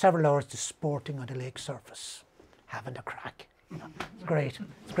seen for several hours disporting on the lake surface, having a crack. It's great.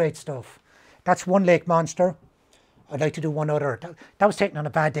 It's great stuff. That's one lake monster. I'd like to do one other. That was taken on a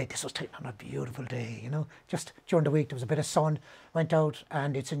bad day. This was taken on a beautiful day, Just during the week there was a bit of sun, went out,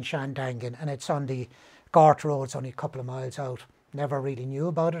 and it's in Shandangan, and it's on the Gort Road. It's only a couple of miles out. Never really knew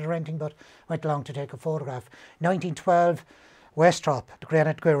about it or anything, but went along to take a photograph. 1912, Westrop, the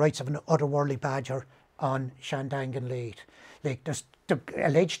great rights of an otherworldly badger on Shandangan Lake. There's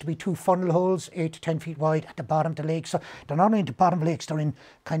alleged to be 2 funnel holes, 8 to 10 feet wide, at the bottom of the lake. So they're not only at the bottom of the lakes, they're in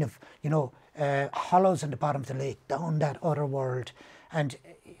kind of, hollows in the bottom of the lake, down that other world. And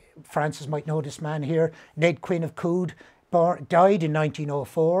Francis might know this man here, Ned Quinn of Coode, died in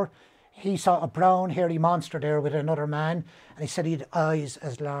 1904. He saw a brown hairy monster there with another man, and he said he had eyes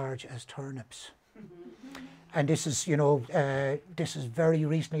as large as turnips. And this is, this is very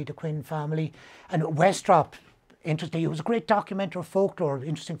recently the Quinn family. And Westrop, interesting, it was a great documentary of folklore,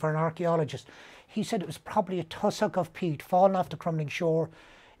 interesting for an archaeologist. He said it was probably a tussock of peat fallen off the crumbling shore,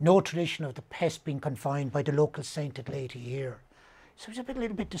 no tradition of the pest being confined by the local sainted lady here. So he was a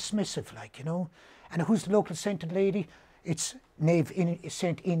little bit dismissive, And who's the local sainted lady? It's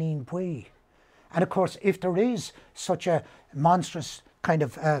Saint Inine Bui. And of course, if there is such a monstrous kind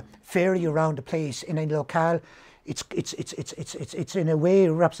of fairy around the place in a locale. It's in a way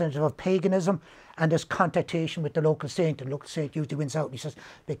representative of paganism, and there's contestation with the local saint, and the local saint usually wins out. And he says,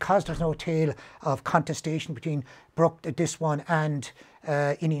 because there's no tale of contestation between this one and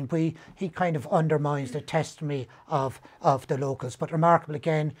Innian, he kind of undermines the testimony of the locals. But remarkable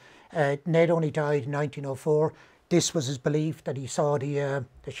again, Ned only died in 1904. This was his belief that he saw the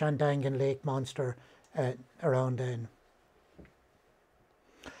Shandangan Lake monster around then.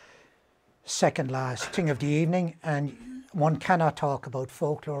 Second last thing of the evening, and one cannot talk about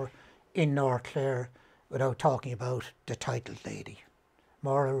folklore in North Clare without talking about the titled lady,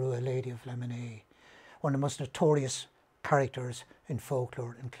 Máire Rua, Lady of Lemonade, one of the most notorious characters in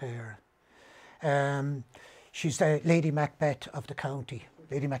folklore in Clare. She's the Lady Macbeth of the county.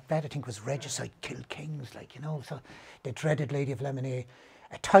 Lady Macbeth, I think, was regicide, killed kings, like, you know, so the dreaded Lady of Lemonade.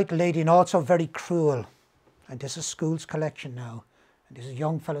 A titled lady and also very cruel. And this is school's collection now. And this is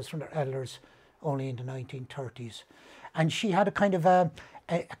young fellas from their elders, only in the 1930s. And she had a kind of a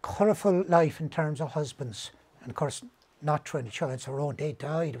colourful life in terms of husbands. And of course, not through any child's her own. They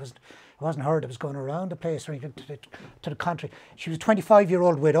died. It wasn't her that was going around the place or anything, to the contrary. She was a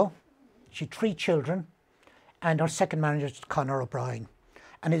 25-year-old widow. She had 3 children. And her second marriage was Conor O'Brien.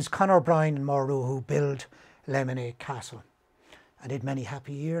 And it's Conor O'Brien and Máire Rua who built Lemonade Castle. And had many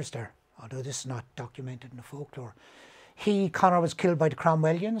happy years there, although this is not documented in the folklore. Conor was killed by the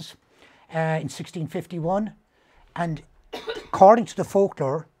Cromwellians in 1651. And according to the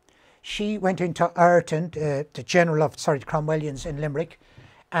folklore, she went into Ireton, the general of, the Cromwellians in Limerick,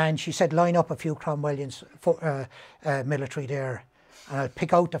 and she said, line up a few Cromwellians military there, and I'll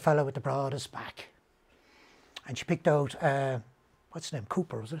pick out the fellow with the broadest back. And she picked out, what's his name,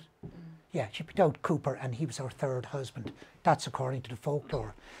 Cooper, was it? Yeah, she picked out Cooper, and he was her third husband. That's according to the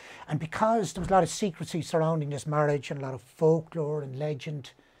folklore. And because there was a lot of secrecy surrounding this marriage and a lot of folklore and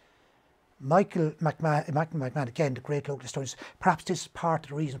legend, Michael McMahon, again, the great local historian, perhaps this is part of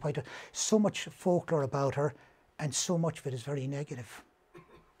the reason why there's so much folklore about her, and so much of it is very negative,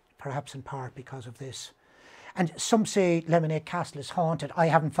 perhaps in part because of this. And some say Lemonade Castle is haunted. I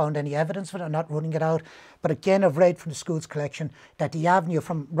haven't found any evidence of it. I'm not running it out. But again, I've read from the school's collection that the avenue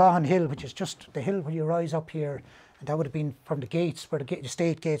from Rohan Hill, which is just the hill where you rise up here, and that would have been from the gates, where the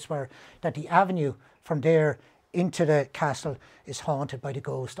state gates were, that the avenue from there into the castle is haunted by the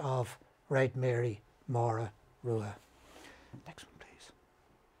ghost of Red Mary Máire Rua. Next one, please.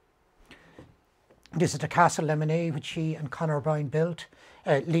 This is the Castle Lemonade, which she and Conor O'Brien built.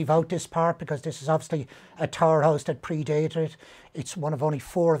 Leave out this part because this is obviously a tower house that predated it. It's one of only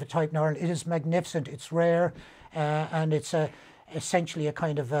 4 of the type in Ireland. It is magnificent, it's rare, and it's essentially a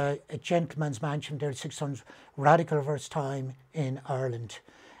kind of a gentleman's mansion there, 600, radical of its time in Ireland.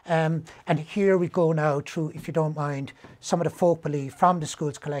 And here we go now through, if you don't mind, some of the folk belief from the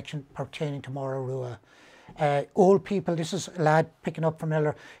school's collection pertaining to Máire Rua. Old people, this is a lad picking up from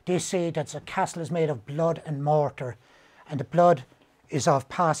Eller, they say that the castle is made of blood and mortar, and the blood is of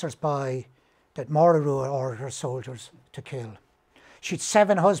passers-by that Máire Rua ordered her soldiers to kill. She had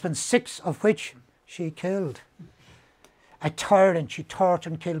 7 husbands, 6 of which she killed. A tyrant, she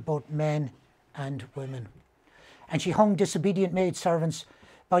tortured and killed both men and women. And she hung disobedient maidservants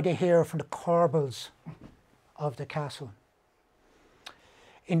by the hair from the corbels of the castle.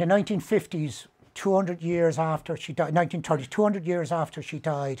 In the 1950s, 200 years after she died, 1930s, 200 years after she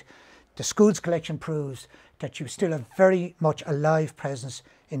died, the school's collection proves that she was still a very much alive presence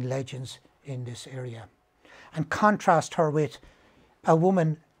in legends in this area. And contrast her with a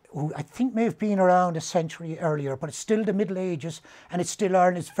woman who I think may have been around a century earlier, but it's still the Middle Ages, and it's still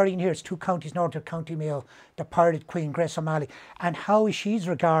Ireland. It's very near. It's 2 counties north of County Mayo, the pirate queen Grace O'Malley. And how she's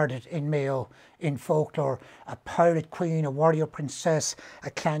regarded in Mayo in folklore, a pirate queen, a warrior princess, a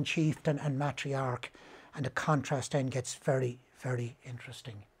clan chieftain and matriarch. And the contrast then gets very, very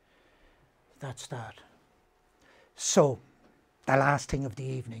interesting. That's that. So, the last thing of the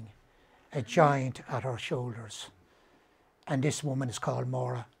evening, a giant at her shoulders. And this woman is called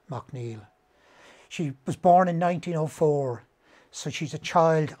Máire MacNeill. She was born in 1904, so she's a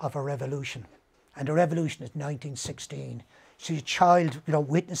child of a revolution. And the revolution is 1916. She's a child,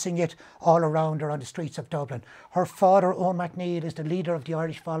 witnessing it all around her on the streets of Dublin. Her father, Owen MacNeill, is the leader of the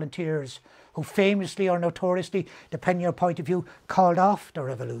Irish Volunteers, who famously or notoriously, depending on your point of view, called off the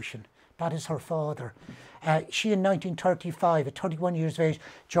revolution. That is her father. She, in 1935, at 31 years of age,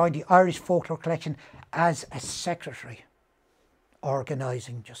 joined the Irish Folklore Collection as a secretary,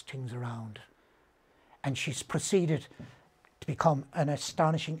 organising just things around. And she's proceeded to become an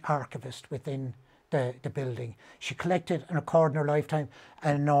astonishing archivist within the building. She collected and recorded in her lifetime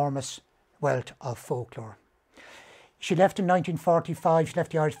an enormous wealth of folklore. She left in 1945, she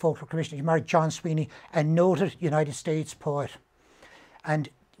left the Irish Folklore Commission, she married John Sweeney, a noted United States poet. And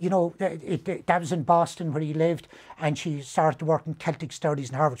you know, that was in Boston where he lived, and she started to work in Celtic Studies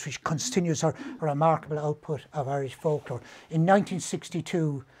in Harvard, which continues her remarkable output of Irish folklore. In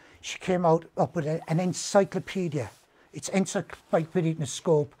 1962, she came up with an encyclopedia. It's encyclopedic in the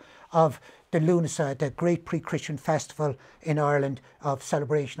scope of the Lunasa, the great pre-Christian festival in Ireland of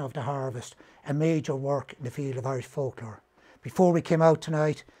celebration of the harvest, a major work in the field of Irish folklore. Before we came out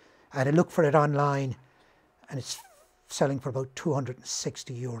tonight, I had a look for it online, and it's selling for about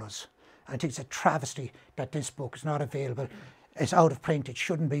 €260. I think it's a travesty that this book is not available. It's out of print. It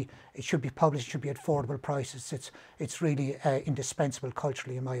shouldn't be. It should be published. It should be at affordable prices. It's really indispensable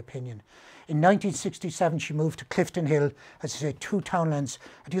culturally, in my opinion. In 1967, she moved to Clifton Hill, as I say, two townlands.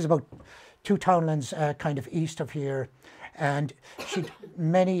 I think it's about two townlands kind of east of here. And she had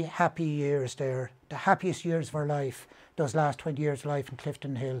many happy years there, the happiest years of her life, those last 20 years of life in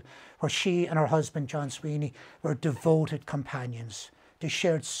Clifton Hill, where she and her husband, John Sweeney, were devoted companions. They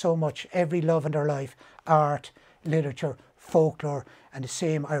shared so much, every love in their life, art, literature, folklore, and the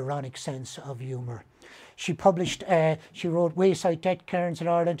same ironic sense of humour. She published, she wrote Wayside Debt Cairns in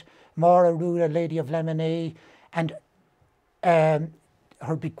Ireland, Mora Rua, Lady of Lemonade, and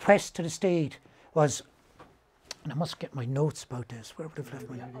her bequest to the state was, and I must get my notes about this. Where would I have left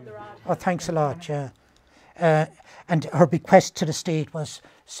my notes? Oh, thanks a lot, yeah. And her bequest to the state was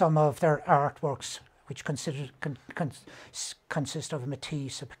some of their artworks, which consist of a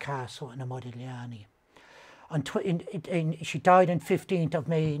Matisse, a Picasso, and a Modigliani. She died on 15th of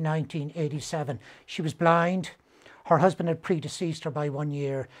May 1987. She was blind. Her husband had predeceased her by 1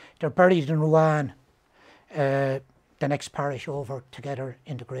 year. They're buried in Rouen, the next parish over, together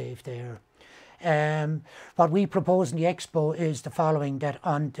in the grave there. What we propose in the expo is the following, that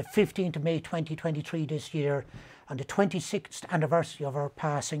on the 15th of May 2023 this year, on the 26th anniversary of her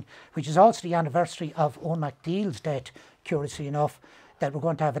passing, which is also the anniversary of Owen MacNeill's death, curiously enough, that we're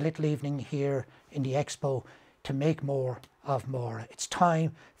going to have a little evening here in the expo to make more of Mora. It's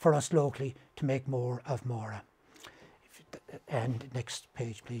time for us locally to make more of Mora. And next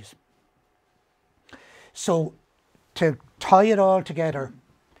page, please. So to tie it all together,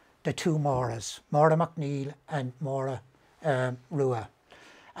 the two Moras, Mora MacNeill and Mora Rua.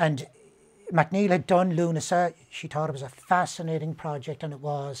 And MacNeill had done Lunasa. She thought it was a fascinating project, and it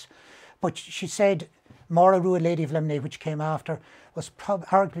was. But she said Mora Rua, Lady of Lemonade, which came after, was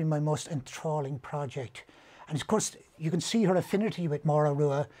arguably my most enthralling project. And of course, you can see her affinity with Mora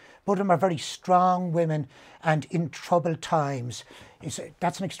Rua. Both of them are very strong women and in troubled times.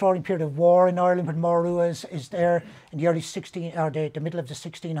 That's an extraordinary period of war in Ireland when Mora Rua is there in the early the middle of the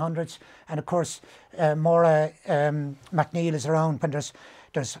 1600s. And of course, Mora MacNeill is around when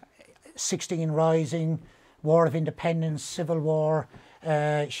there's 16 Rising, War of Independence, Civil War.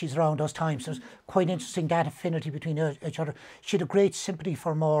 She's around those times. So it's quite interesting, that affinity between each other. She had a great sympathy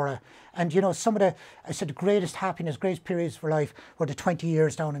for Mora. And you know, some of the greatest happiness, greatest periods of her life were the 20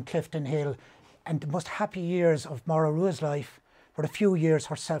 years down in Clifton Hill. And the most happy years of Mora Rua's life were the few years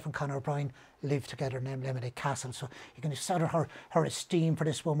herself and Conor O'Brien lived together in Lemonade Castle. So you can consider her esteem for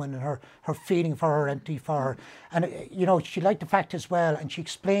this woman and her feeling for her, empathy for her. And you know, she liked the fact as well, and she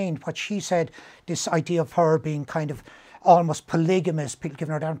explained what she said, this idea of her being kind of almost polygamous, people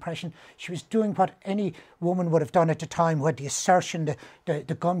giving her that impression. She was doing what any woman would have done at the time, who had the assertion,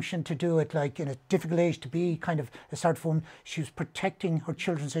 the gumption to do it, like in a difficult age to be kind of a sort of woman. She was protecting her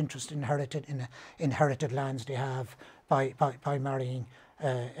children's interest in inherited lands they have by marrying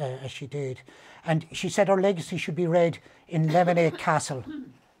as she did. And she said her legacy should be read in Lemonade Castle,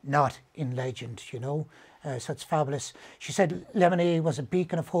 not in legend, you know. So it's fabulous. She said Lemonade was a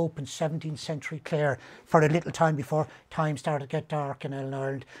beacon of hope in 17th century Clare for a little time before time started to get dark in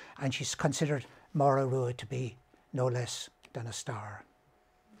Ireland, and she's considered Mora Rua to be no less than a star.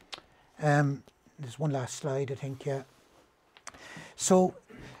 There's one last slide, I think, yeah. So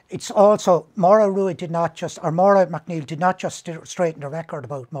it's also, Mora Rua did not just, or Mora MacNeill did not just straighten the record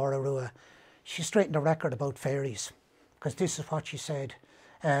about Mora Rua, she straightened the record about fairies, because this is what she said.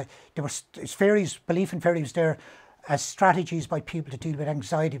 There was fairies, belief in fairies there as strategies by people to deal with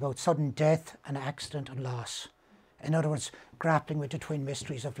anxiety about sudden death and accident and loss. In other words, grappling with the twin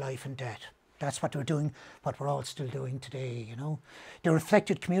mysteries of life and death. That's what they were doing, what we're all still doing today, you know. They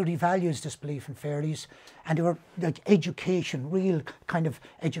reflected community values, this belief in fairies, and they were like education, real kind of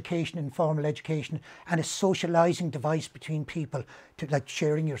education, informal education, and a socialising device between people, to like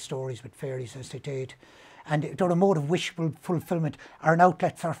sharing your stories with fairies as they did. And they're a mode of wish fulfillment, are an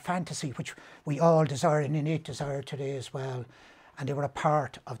outlet for fantasy, which we all desire, an innate desire today as well. And they were a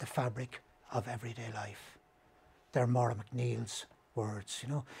part of the fabric of everyday life. they're Maura McNeill's words, you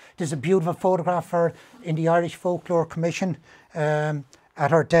know. There's a beautiful photograph of her in the Irish Folklore Commission at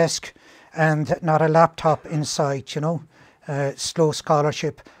her desk, and not a laptop in sight, you know. Slow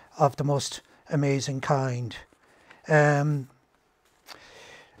scholarship of the most amazing kind.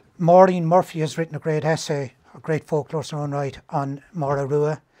 Maureen Murphy has written a great essay, a great folklorist in her own right, on Maura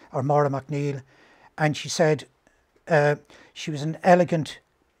Rua, or Maura McNeill, and she said she was an elegant,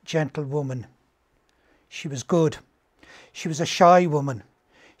 gentle woman. She was good. She was a shy woman.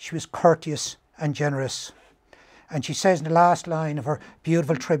 She was courteous and generous. And she says in the last line of her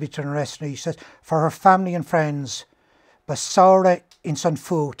beautiful tribute to her she says, for her family and friends, Basaura in son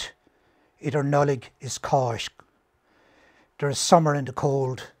foot, idir nullig is caush. There is summer in the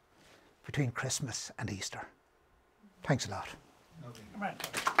cold between Christmas and Easter. Thanks a lot.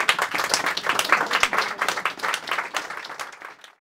 Okay.